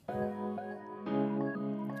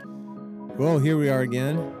Well, here we are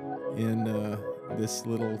again in this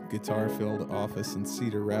little guitar-filled office in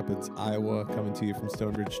Cedar Rapids, Iowa, coming to you from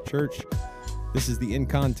Stonebridge Church. This is the In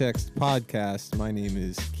Context podcast. My name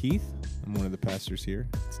is Keith. I'm one of the pastors here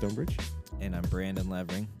at Stonebridge. And I'm Brandon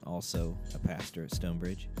Levering, also a pastor at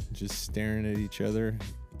Stonebridge. Just staring at each other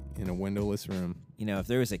in a windowless room. You know, if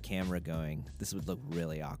there was a camera going, this would look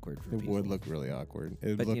really awkward for people. It would look really awkward. It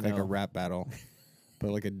would But, look you like a know- rap battle, but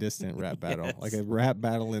like a distant rap battle. Yes. Like a rap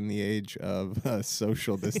battle in the age of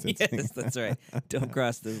social distancing. Yes, that's right. Don't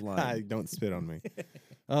cross this line. Don't spit on me.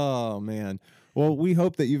 Oh, man. Well, we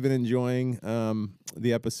hope that you've been enjoying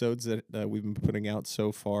the episodes that we've been putting out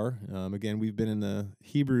so far. Again, we've been in the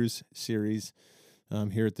Hebrews series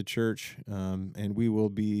here at the church, and we will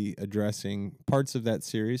be addressing parts of that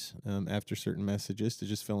series after certain messages to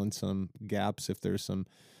just fill in some gaps if there's some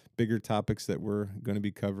bigger topics that we're going to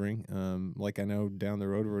be covering. Like I know down the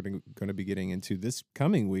road we're going to be getting into this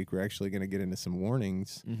coming week. We're actually going to get into some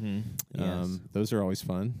warnings. Mm-hmm. Yes. Those are always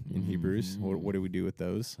fun in Hebrews. What do we do with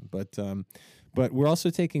those? But we're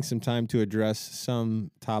also taking some time to address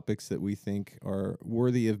some topics that we think are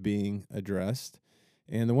worthy of being addressed.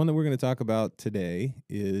 And the one that we're going to talk about today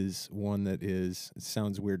is one that is, it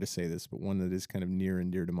sounds weird to say this, but one that is kind of near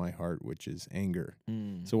and dear to my heart, which is anger.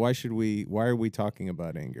 So why are we talking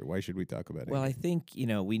about anger? Why should we talk about Well, anger? I think,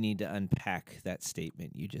 we need to unpack that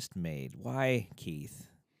statement you just made. Why, Keith,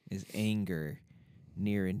 is anger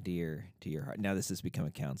near and dear to your heart? Now this has become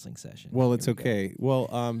a counseling session. Well, it's Here we go. okay.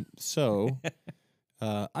 Well, so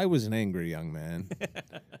I was an angry young man.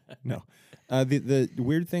 No, the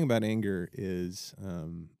weird thing about anger is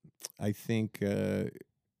I think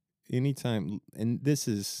anytime, and this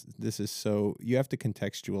is so you have to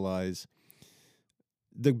contextualize.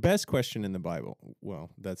 The best question in the Bible, well,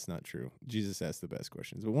 that's not true. Jesus asked the best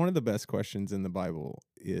questions. But one of the best questions in the Bible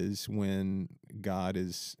is when God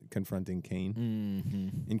is confronting Cain.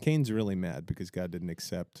 Mm-hmm. And Cain's really mad because God didn't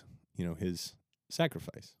accept, his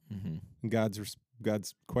sacrifice. Mm-hmm. And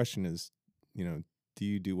God's question is, do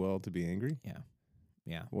you do well to be angry?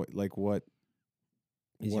 Yeah. What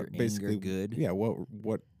Is your basically anger good? Yeah,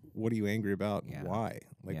 what are you angry about? Yeah. Why?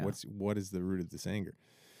 Like Yeah. what is the root of this anger?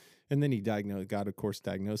 And then God of course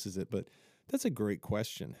diagnoses it, but that's a great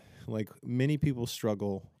question. Like many people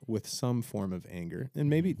struggle with some form of anger, and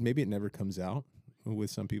maybe it never comes out with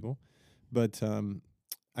some people. But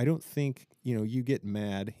I don't think, you get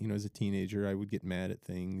mad, as a teenager, I would get mad at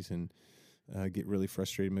things and get really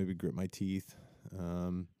frustrated, maybe grit my teeth,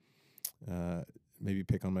 maybe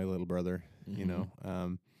pick on my little brother,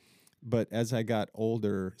 But as I got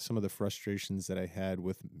older, some of the frustrations that I had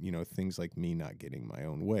with, things like me not getting my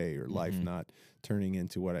own way or life not turning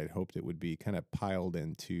into what I'd hoped it would be kind of piled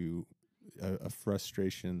into a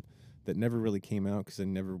frustration that never really came out because I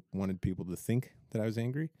never wanted people to think that I was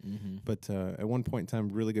angry. Mm-hmm. But at one point in time,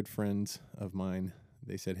 really good friends of mine,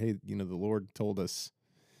 they said, hey, the Lord told us,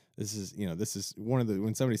 this is one of the,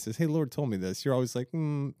 when somebody says, hey, the Lord told me this, you're always like,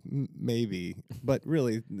 maybe. But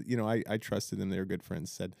really, I trusted them. They were good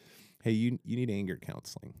friends, said, hey, you need anger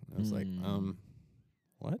counseling. I was like,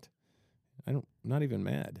 what? Not even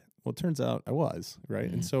mad. Well, it turns out I was, right?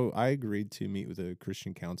 And so I agreed to meet with a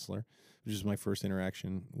Christian counselor, which is my first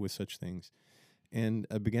interaction with such things. And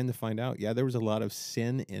I began to find out, there was a lot of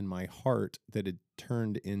sin in my heart that had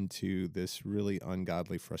turned into this really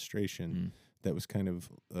ungodly frustration that was kind of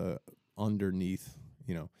underneath,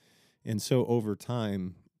 And so over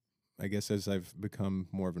time, I guess as I've become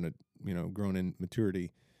more of an, grown in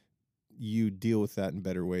maturity, you deal with that in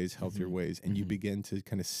better ways, healthier ways, and you begin to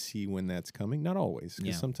kind of see when that's coming. Not always,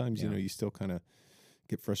 because sometimes, you still kind of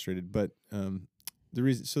get frustrated. But the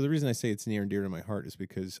reason I say it's near and dear to my heart is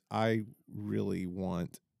because I really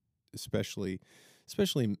want, especially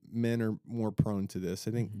men are more prone to this.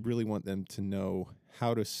 I think really want them to know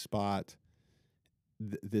how to spot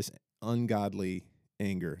this ungodly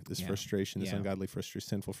anger, this frustration, this ungodly frustration,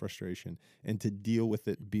 sinful frustration, and to deal with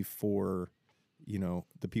it before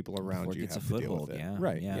the people around Before it you gets have a to deal with foothold, it. yeah,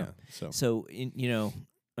 Right. yeah. Yeah. So,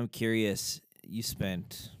 I'm curious, you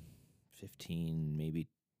spent 15, maybe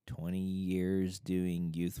 20 years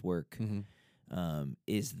doing youth work.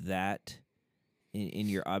 Is that, in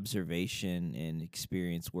your observation and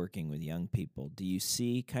experience working with young people, do you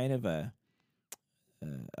see kind of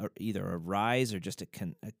either a rise or just a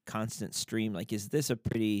constant stream? Like, is this a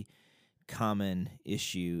pretty common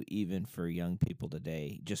issue even for young people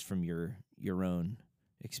today, just from your own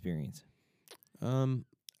experience?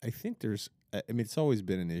 I think it's always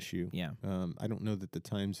been an issue. Yeah. I don't know that the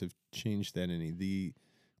times have changed that any.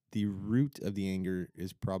 The root of the anger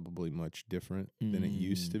is probably much different than it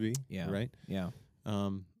used to be. Yeah. Right. Yeah.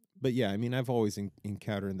 but yeah, I mean, I've always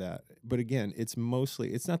encountered that. But again, it's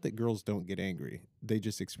not that girls don't get angry. They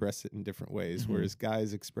just express it in different ways. Mm-hmm. Whereas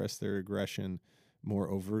guys express their aggression more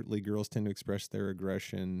overtly, girls tend to express their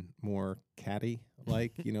aggression more catty,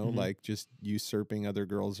 like, Mm-hmm. like just usurping other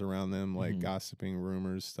girls around them, like Mm-hmm. gossiping,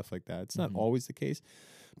 rumors, stuff like that. It's not Mm-hmm. always the case,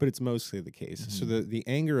 but it's mostly the case. So Mm-hmm. the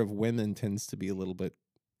anger of women tends to be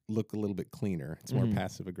look a little bit cleaner. It's more Mhm.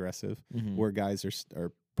 passive aggressive, Mm-hmm. where guys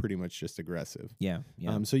are pretty much just aggressive. Yeah.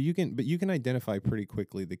 Yeah. So you can identify pretty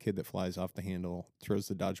quickly the kid that flies off the handle, throws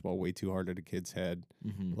the dodgeball way too hard at a kid's head,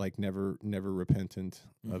 Mm-hmm. like never repentant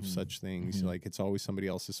of Mhm. such things. Mhm. Like it's always somebody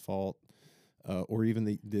else's fault. Or even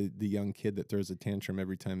the young kid that throws a tantrum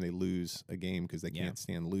every time they lose a game because they Yeah. can't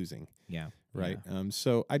stand losing, Yeah. right? Yeah.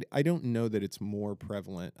 So I don't know that it's more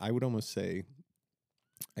prevalent. I would almost say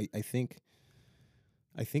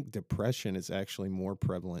I think depression is actually more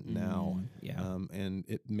prevalent now, Yeah. and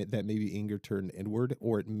that may be anger turned inward,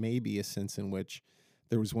 or it may be a sense in which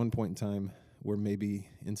there was one point in time where maybe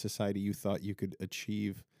in society you thought you could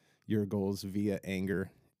achieve your goals via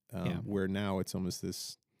anger, Yeah. where now it's almost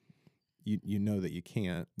this you know that you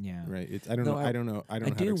can't, Yeah. right? It's I don't No, know I don't know I how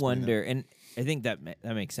to do explain wonder, and I think that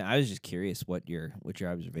that makes sense. I was just curious what your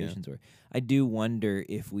observations were. I do wonder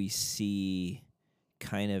if we see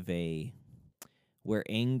kind of where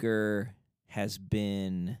anger has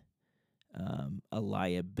been a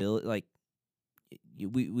liability. Like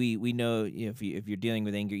we know, if you're dealing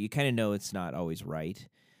with anger, you kind of know it's not always right.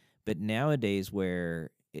 But nowadays,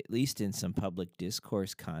 where at least in some public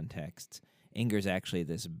discourse contexts, anger is actually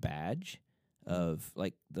this badge of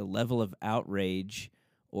like the level of outrage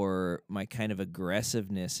or my kind of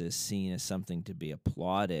aggressiveness is seen as something to be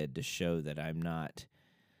applauded to show that I'm not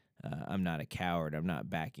a coward. I'm not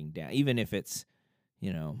backing down, even if it's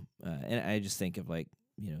and I just think of like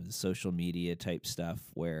the social media type stuff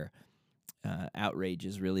where outrage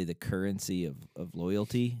is really the currency of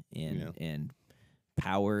loyalty and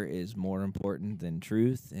power is more important than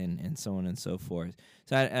truth and so on and so forth.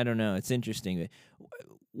 So I don't know. It's interesting.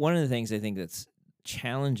 One of the things I think that's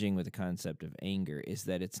challenging with the concept of anger is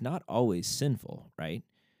that it's not always sinful, right?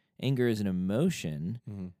 Anger is an emotion.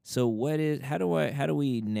 Mm-hmm. So how do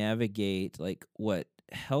we navigate like what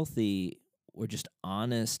healthy or just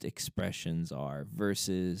honest expressions are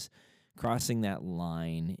versus crossing that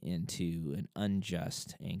line into an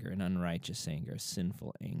unjust anger, an unrighteous anger, a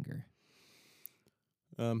sinful anger?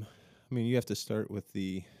 I mean, you have to start with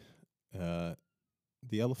the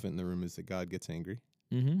elephant in the room is that God gets angry,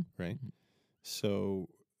 Mm-hmm. right? So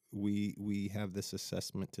we have this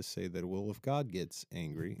assessment to say that, well, if God gets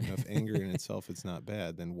angry, if anger in itself is not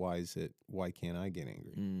bad, then why can't I get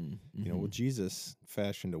angry? Mm-hmm. Well, Jesus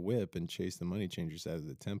fashioned a whip and chased the money changers out of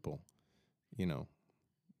the temple.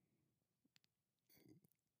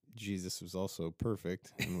 Jesus was also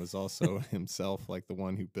perfect and was also himself like the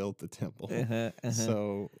one who built the temple.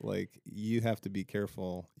 So like you have to be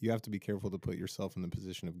careful. You have to be careful to put yourself in the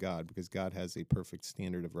position of God, because God has a perfect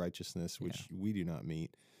standard of righteousness which we do not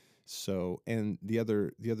meet. So, and the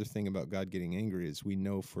other thing about God getting angry is we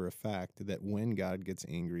know for a fact that when God gets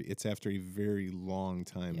angry, it's after a very long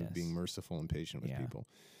time of being merciful and patient with people.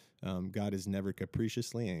 God is never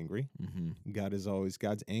capriciously angry. Mm-hmm.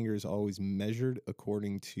 God's anger is always measured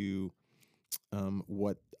according to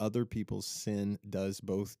what other people's sin does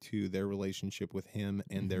both to their relationship with Him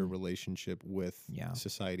and their relationship with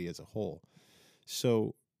society as a whole.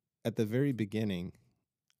 So, at the very beginning,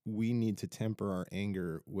 we need to temper our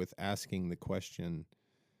anger with asking the question,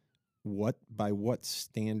 by what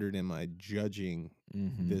standard am I judging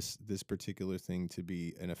this particular thing to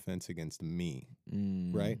be an offense against me?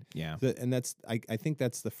 Right? Yeah. And that's I think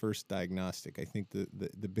that's the first diagnostic. I think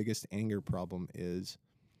the biggest anger problem is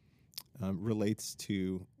relates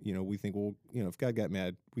to, we think, well, if God got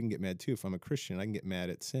mad, we can get mad too. If I'm a Christian, I can get mad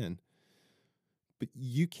at sin. But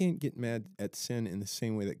you can't get mad at sin in the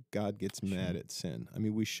same way that God gets mad at sin. I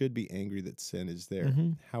mean, we should be angry that sin is there.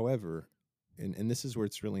 Mm-hmm. However, and this is where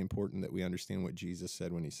it's really important that we understand what Jesus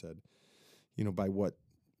said when He said, by what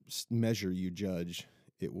measure you judge,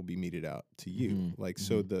 it will be meted out to you. Mm-hmm. Like,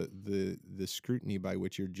 so the scrutiny by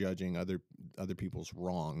which you're judging other people's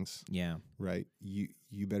wrongs, right? You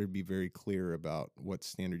better be very clear about what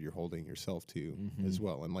standard you're holding yourself to as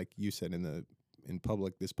well. And like you said, in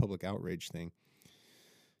public, this public outrage thing,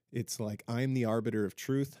 it's like, I'm the arbiter of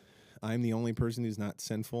truth. I'm the only person who's not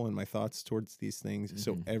sinful in my thoughts towards these things.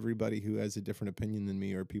 So everybody who has a different opinion than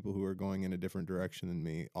me, or people who are going in a different direction than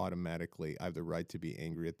me, automatically I have the right to be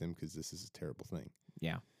angry at them because this is a terrible thing.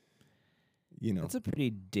 Yeah. That's a pretty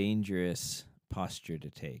dangerous posture to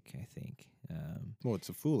take, I think. Well, it's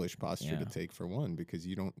a foolish posture to Yeah. take, for one, because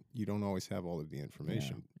you don't always have all of the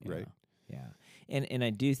information, right? Yeah. And I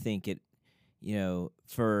do think it,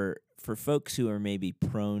 for folks who are maybe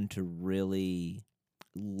prone to really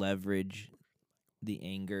leverage the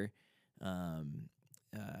anger,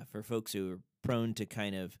 for folks who are prone to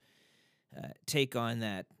kind of take on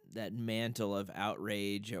that mantle of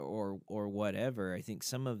outrage or whatever, I think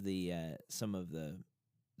some of the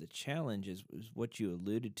challenge is what you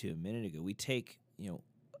alluded to a minute ago. We take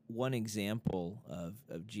one example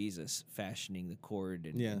of Jesus fashioning the cord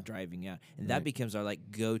and driving out, and that becomes our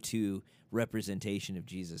go-to representation of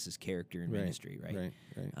Jesus's character and ministry, right?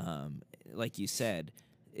 Like you said,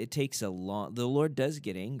 it takes the Lord does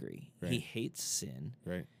get angry. He hates sin,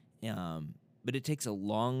 but it takes a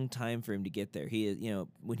long time for him to get there. He is,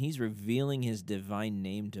 when he's revealing his divine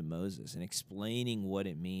name to Moses and explaining what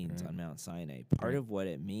it means on Mount Sinai, part of what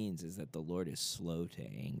it means is that the Lord is slow to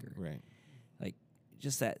anger. Like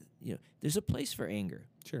just that, there's a place for anger.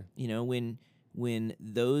 Sure. When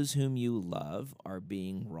those whom you love are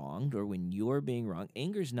being wronged, or when you're being wronged,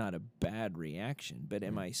 anger's not a bad reaction, but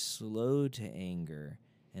am I slow to anger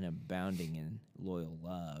and abounding in loyal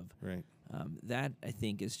love? That, I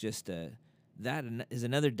think, is just that is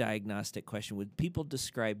another diagnostic question. Would people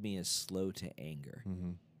describe me as slow to anger?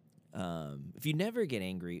 If you never get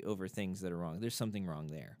angry over things that are wrong, there's something wrong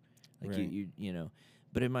there.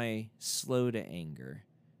 But am I slow to anger?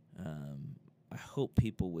 I hope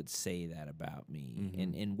people would say that about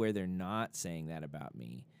me. And where they're not saying that about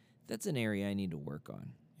me, that's an area I need to work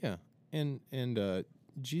on. Yeah. And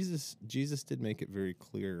Jesus did make it very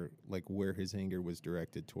clear, like, where his anger was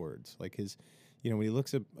directed towards. Like when he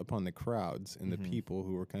looks upon the crowds and the people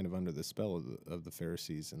who were kind of under the spell of the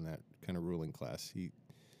Pharisees and that kind of ruling class, he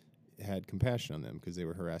had compassion on them because they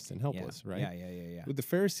were harassed and helpless, right? Yeah. With the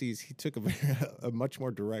Pharisees, he took a much more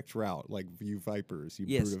direct route, like, you vipers, you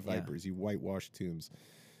brood of vipers, you whitewashed tombs.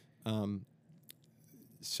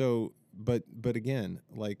 But again,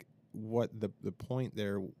 like, what the point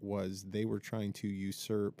there was, they were trying to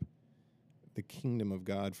usurp the kingdom of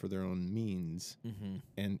God for their own means,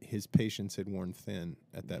 and his patience had worn thin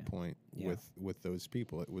at that point with those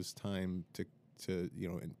people. It was time to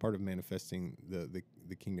and part of manifesting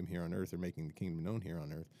the kingdom here on earth, or making the kingdom known here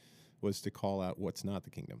on earth, was to call out what's not the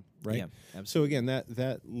kingdom, right? Yeah, absolutely. So again,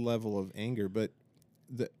 that level of anger, but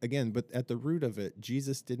at the root of it,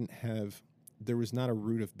 Jesus didn't have. There was not a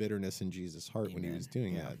root of bitterness in Jesus' heart when he was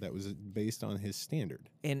doing that. That was based on his standard.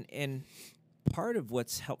 And part of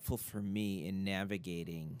what's helpful for me in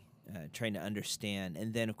navigating, trying to understand,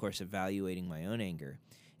 and then, of course, evaluating my own anger,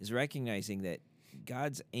 is recognizing that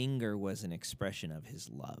God's anger was an expression of his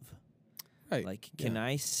love. Right. Like, can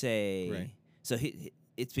I say, so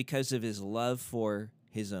it's because of his love for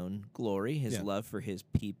his own glory, his love for his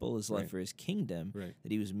people, his love for his kingdom,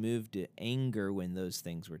 that he was moved to anger when those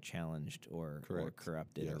things were challenged or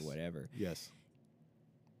corrupted or whatever. Yes.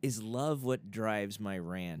 Is love what drives my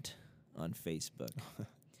rant on Facebook?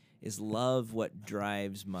 Is love what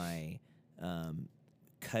drives my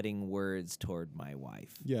cutting words toward my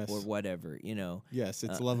wife? Yes. Or whatever, Yes,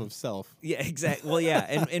 it's love of self. Yeah, exactly. Well,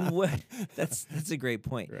 yeah, and what that's a great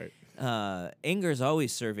point. Right. Anger is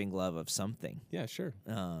always serving love of something. Yeah, sure.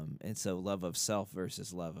 And so love of self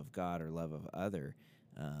versus love of God or love of other.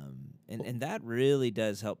 And that really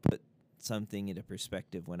does help put something into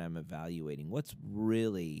perspective when I'm evaluating what's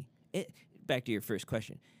really it. Back to your first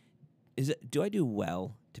question. Do I do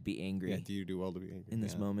well to be angry? Yeah, do you do well to be angry in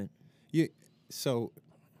this moment? So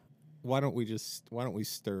why don't we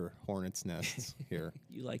stir hornets' nests here?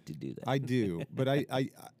 You like to do that. I do, but I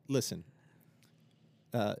listen.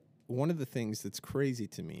 One of the things that's crazy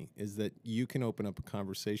to me is that you can open up a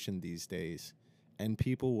conversation these days, and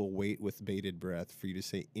people will wait with bated breath for you to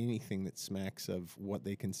say anything that smacks of what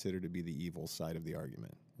they consider to be the evil side of the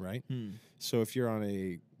argument, right? So if you're on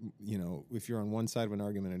if you're on one side of an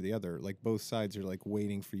argument or the other, like, both sides are like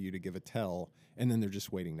waiting for you to give a tell, and then they're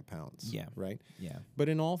just waiting to pounce. Yeah. Right? Yeah. But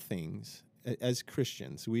in all things, as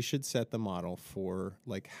Christians, we should set the model for,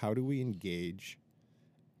 like, how do we engage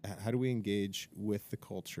with the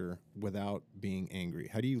culture without being angry?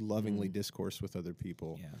 How do you lovingly discourse with other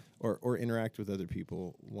people, or interact with other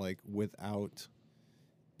people, like, without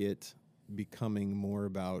it becoming more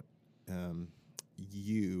about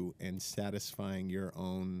you and satisfying your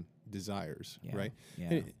own desires, right?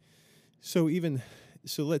 Yeah.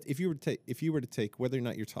 If you were to take whether or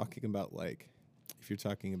not you're talking about, like, if you're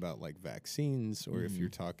talking about, like, vaccines, or if you're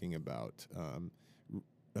talking about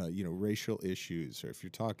racial issues, or if you're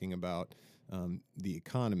talking about the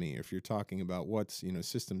economy, or if you're talking about what's,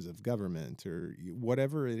 systems of government, or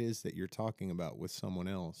whatever it is that you're talking about with someone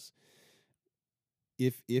else,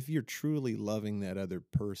 if you're truly loving that other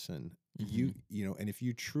person, and if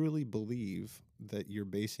you truly believe that you're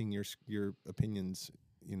basing your opinions,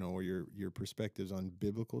 or your perspectives on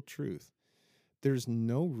biblical truth, there's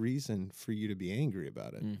no reason for you to be angry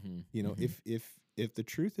about it. If the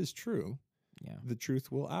truth is true, the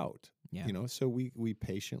truth will out. So we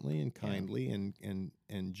patiently and kindly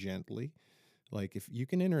and gently, like, if you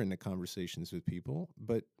can enter into conversations with people,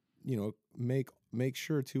 but make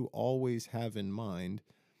sure to always have in mind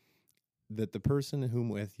that the person whom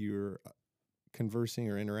with you're conversing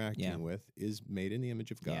or interacting with is made in the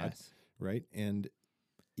image of God, right? And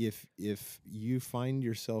if you find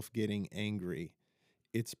yourself getting angry,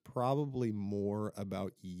 it's probably more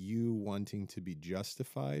about you wanting to be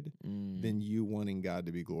justified than you wanting God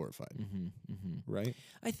to be glorified, right?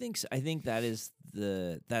 I think so. I think that's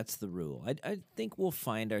the rule. I think we'll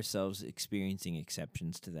find ourselves experiencing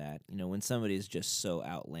exceptions to that. When somebody is just so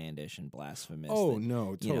outlandish and blasphemous. Oh,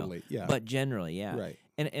 no, totally, yeah. But generally, yeah, right.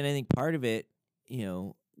 And I think part of it,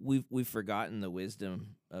 we've forgotten the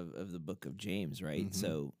wisdom of the book of James, right?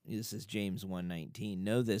 So this is James 1:19.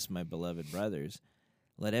 Know this, my beloved brothers.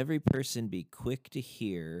 Let every person be quick to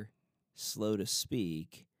hear, slow to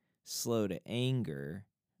speak, slow to anger.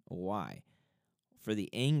 Why? For the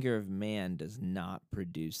anger of man does not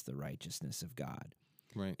produce the righteousness of God.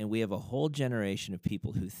 Right. And we have a whole generation of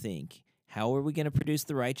people who think, how are we going to produce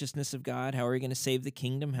the righteousness of God? How are we going to save the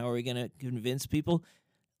kingdom? How are we going to convince people?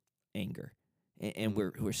 Anger. And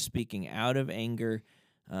we're speaking out of anger.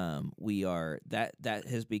 We are that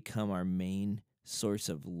has become our main source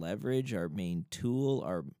of leverage, our main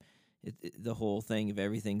tool, the whole thing.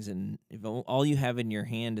 If all you have in your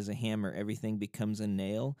hand is a hammer, everything becomes a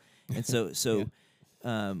nail. And so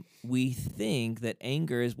we think that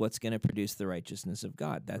anger is what's going to produce the righteousness of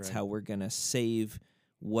God. That's how we're going to save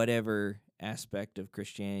whatever aspect of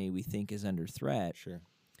Christianity we think is under threat. Sure.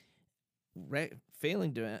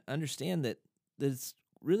 Failing to understand that it's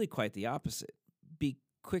really quite the opposite. Be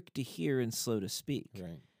quick to hear and slow to speak.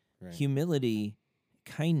 Right. Humility,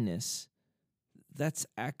 kindness, that's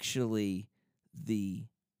actually the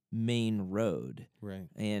main road. Right.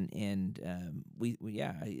 And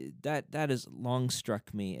that has long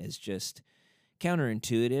struck me as just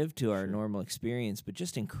counterintuitive to our normal experience, but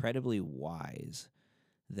just incredibly wise.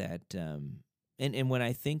 That and when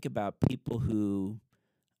I think about people who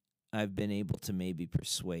I've been able to maybe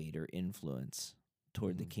persuade or influence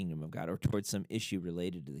toward the kingdom of God, or toward some issue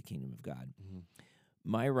related to the kingdom of God,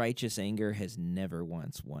 my righteous anger has never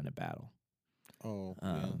once won a battle. Oh,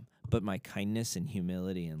 But my kindness and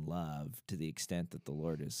humility and love, to the extent that the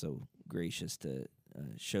Lord is so gracious to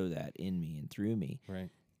show that in me and through me, right.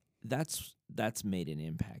 That's made an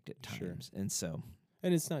impact at times. And so,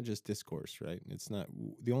 and it's not just discourse, right? It's not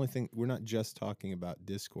the only thing. We're not just talking about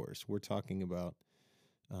discourse. We're talking about,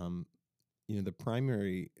 the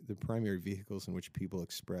primary vehicles in which people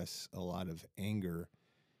express a lot of anger,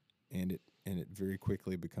 and it very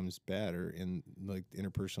quickly becomes bad, or in like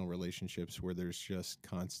interpersonal relationships where there's just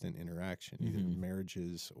constant interaction, either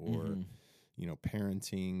marriages or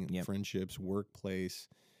parenting, friendships, workplace.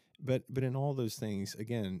 But in all those things,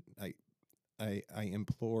 again, I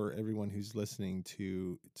implore everyone who's listening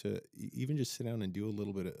to even just sit down and do a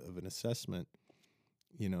little bit of an assessment.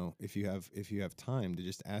 If you have time, to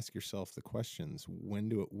just ask yourself the questions: when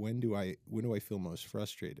do I feel most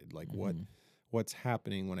frustrated? Like what's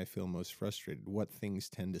happening when I feel most frustrated? What things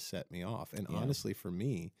tend to set me off? And honestly, for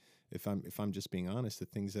me, if I'm just being honest, the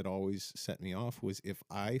things that always set me off was if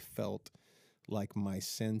I felt like my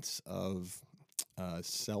sense of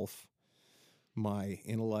self, my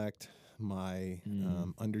intellect, my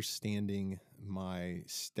understanding, my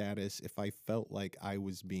status, if I felt like I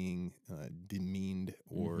was being demeaned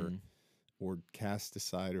or cast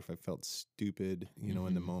aside, or if I felt stupid,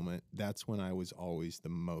 in the moment, that's when I was always the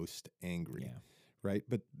most angry, right?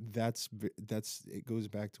 But that's it goes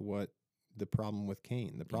back to what the problem with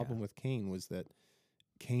Cain. The problem with Cain was that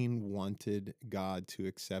Cain wanted God to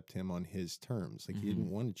accept him on his terms. Like he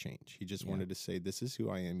didn't want to change. He just wanted to say, this is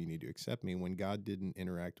who I am. You need to accept me. When God didn't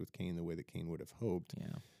interact with Cain the way that Cain would have hoped,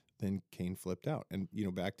 then Cain flipped out. And,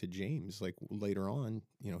 back to James, like later on,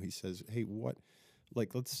 he says, hey,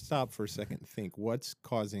 let's stop for a second and think, what's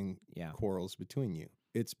causing quarrels between you?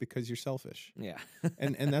 It's because you're selfish. Yeah.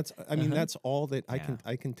 and that's, that's all that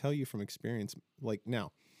I can tell you from experience. Like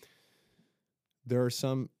now, there are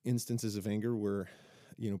some instances of anger where,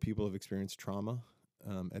 people have experienced trauma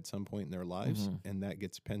at some point in their lives, and that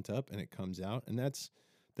gets pent up and it comes out. And that's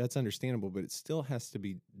that's understandable, but it still has to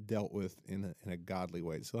be dealt with in a godly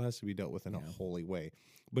way. It still has to be dealt with in a holy way.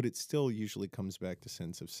 But it still usually comes back to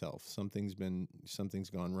sense of self. Something's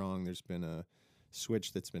gone wrong. There's been a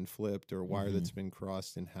switch that's been flipped or a wire that's been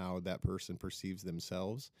crossed in how that person perceives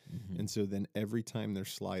themselves. And so then every time they're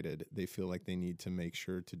slighted, they feel like they need to make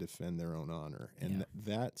sure to defend their own honor. And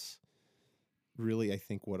that's really, I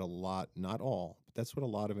think, what a lot, not all, but that's what a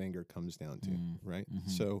lot of anger comes down to, right?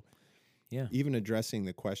 So even addressing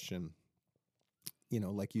the question,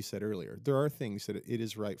 like you said earlier, there are things that it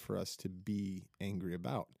is right for us to be angry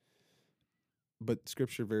about. But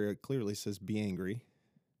Scripture very clearly says, be angry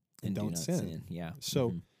and don't sin. Yeah.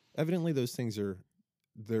 So evidently those things they're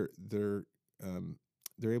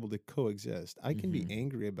able to coexist. I can be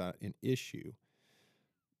angry about an issue,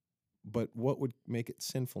 but what would make it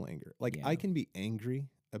sinful anger? Like I can be angry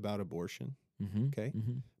about abortion, okay?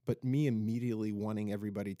 But me immediately wanting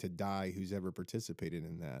everybody to die who's ever participated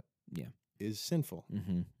in that is sinful,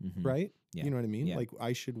 right? Yeah. You know what I mean? Yeah. Like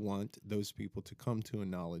I should want those people to come to a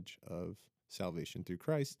knowledge of salvation through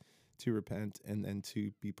Christ, to repent, and then to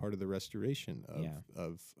be part of the restoration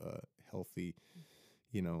of healthy,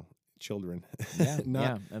 children.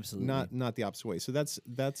 Absolutely. Not the opposite way. So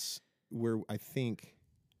that's where I think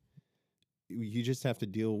you just have to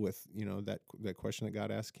deal with, that question that God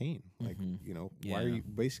asked Cain. Like, why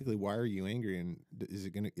are you angry, and is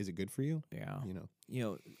it good for you? Yeah.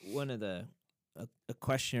 One of a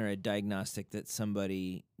question or a diagnostic that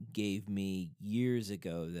somebody gave me years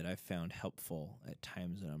ago that I found helpful at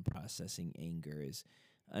times when I'm processing anger is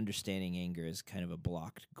understanding anger as kind of a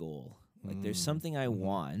blocked goal. Like there's something I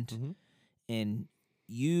want, and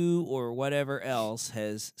you or whatever else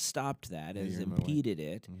has stopped that, has impeded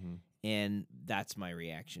it, and that's my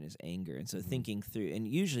reaction is anger. And so thinking through, and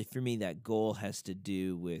usually for me that goal has to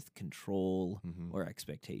do with control or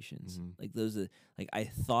expectations. Like those are, like I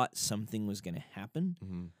thought something was going to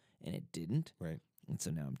happen and it didn't. Right. And so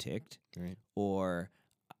now I'm ticked. Right. Or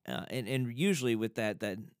and usually with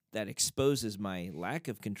that exposes my lack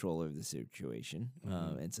of control over the situation.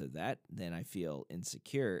 And so that then I feel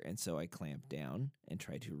insecure, and so I clamp down and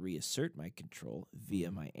try to reassert my control via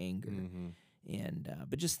my anger. And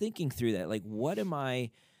but just thinking through that, like what am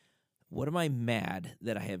I mad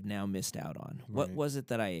that I have now missed out on? Right. What was it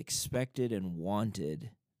that I expected and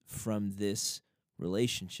wanted from this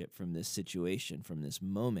relationship, from this situation, from this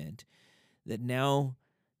moment that now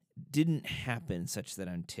didn't happen such that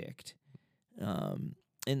I'm ticked?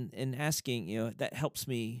 And asking, that helps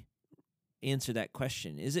me answer that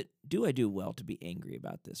question. Do I do well to be angry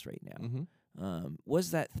about this right now?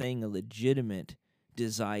 Was that thing a legitimate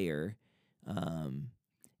desire?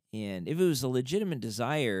 And if it was a legitimate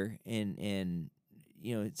desire and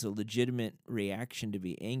it's a legitimate reaction to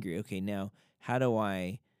be angry, okay, now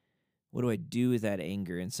what do I do with that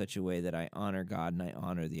anger in such a way that I honor God and I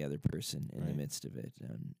honor the other person in the midst of it?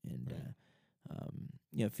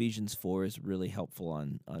 Ephesians 4 is really helpful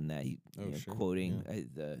on that. Quoting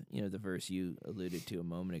the verse you alluded to a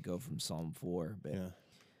moment ago from Psalm 4, but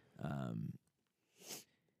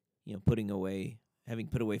having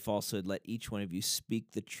put away falsehood, let each one of you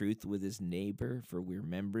speak the truth with his neighbor, for we're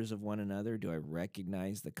members of one another. Do I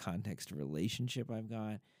recognize the context of relationship I've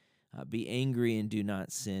got? Be angry and do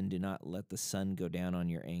not sin. Do not let the sun go down on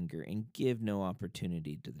your anger, and give no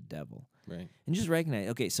opportunity to the devil. Right. And just recognize,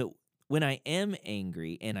 okay, so when I am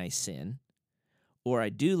angry and I sin, or I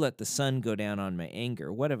do let the sun go down on my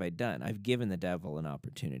anger, what have I done? I've given the devil an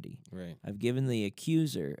opportunity. Right. I've given the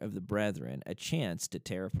accuser of the brethren a chance to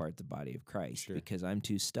tear apart the body of Christ because I'm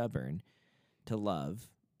too stubborn to love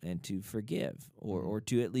and to forgive, or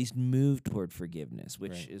to at least move toward forgiveness,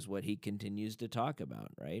 which is what he continues to talk about,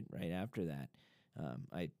 right? Right after that.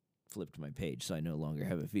 I flipped my page, so I no longer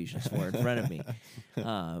have Ephesians 4 in front of me.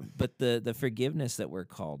 But the forgiveness that we're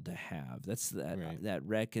called to have, that's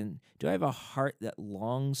do I have a heart that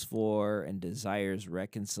longs for and desires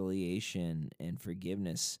reconciliation and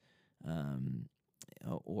forgiveness,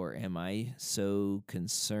 or am I so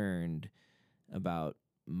concerned about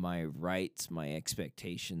my rights, my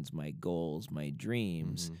expectations, my goals, my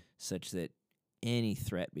dreams, such that any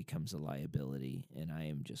threat becomes a liability, and I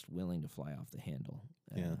am just willing to fly off the handle?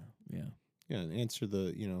 And answer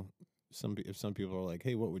the, if some people are like,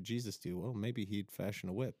 hey, what would Jesus do? Well, maybe he'd fashion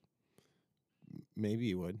a whip. Maybe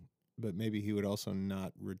he would, but maybe he would also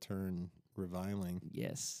not return reviling.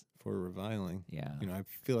 Yes. For reviling. Yeah. I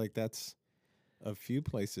feel like that's a few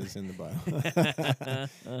places in the Bible.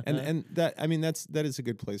 and that is a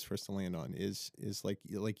good place for us to land on is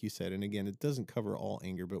like you said. And again, it doesn't cover all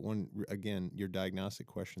anger, but again, your diagnostic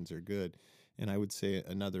questions are good. And I would say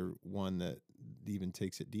another one that even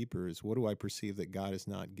takes it deeper is, what do I perceive that God is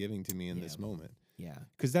not giving to me in this moment? Yeah.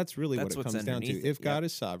 Because that's really That's what it what's comes down to. underneath it. If God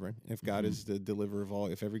is sovereign, if God is the deliverer of all,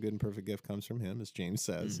 if every good and perfect gift comes from him, as James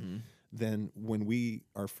says, then when we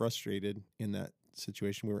are frustrated in that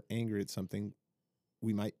situation, we're angry at something,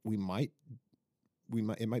 it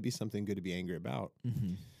might be something good to be angry about.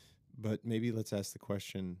 But maybe let's ask the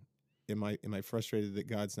question, am I frustrated that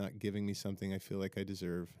God's not giving me something I feel like I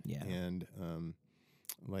deserve? Yeah. And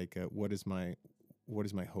what is my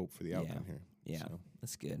hope for the outcome here? Yeah. So,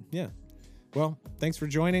 That's good. yeah. Well, thanks for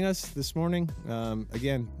joining us this morning.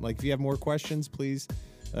 Again, if you have more questions, please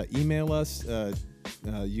email us.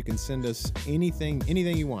 You can send us anything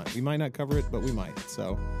you want. We might not cover it, but we might.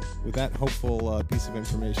 So with that hopeful piece of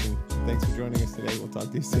information, thanks for joining us today. We'll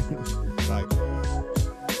talk to you soon. Bye.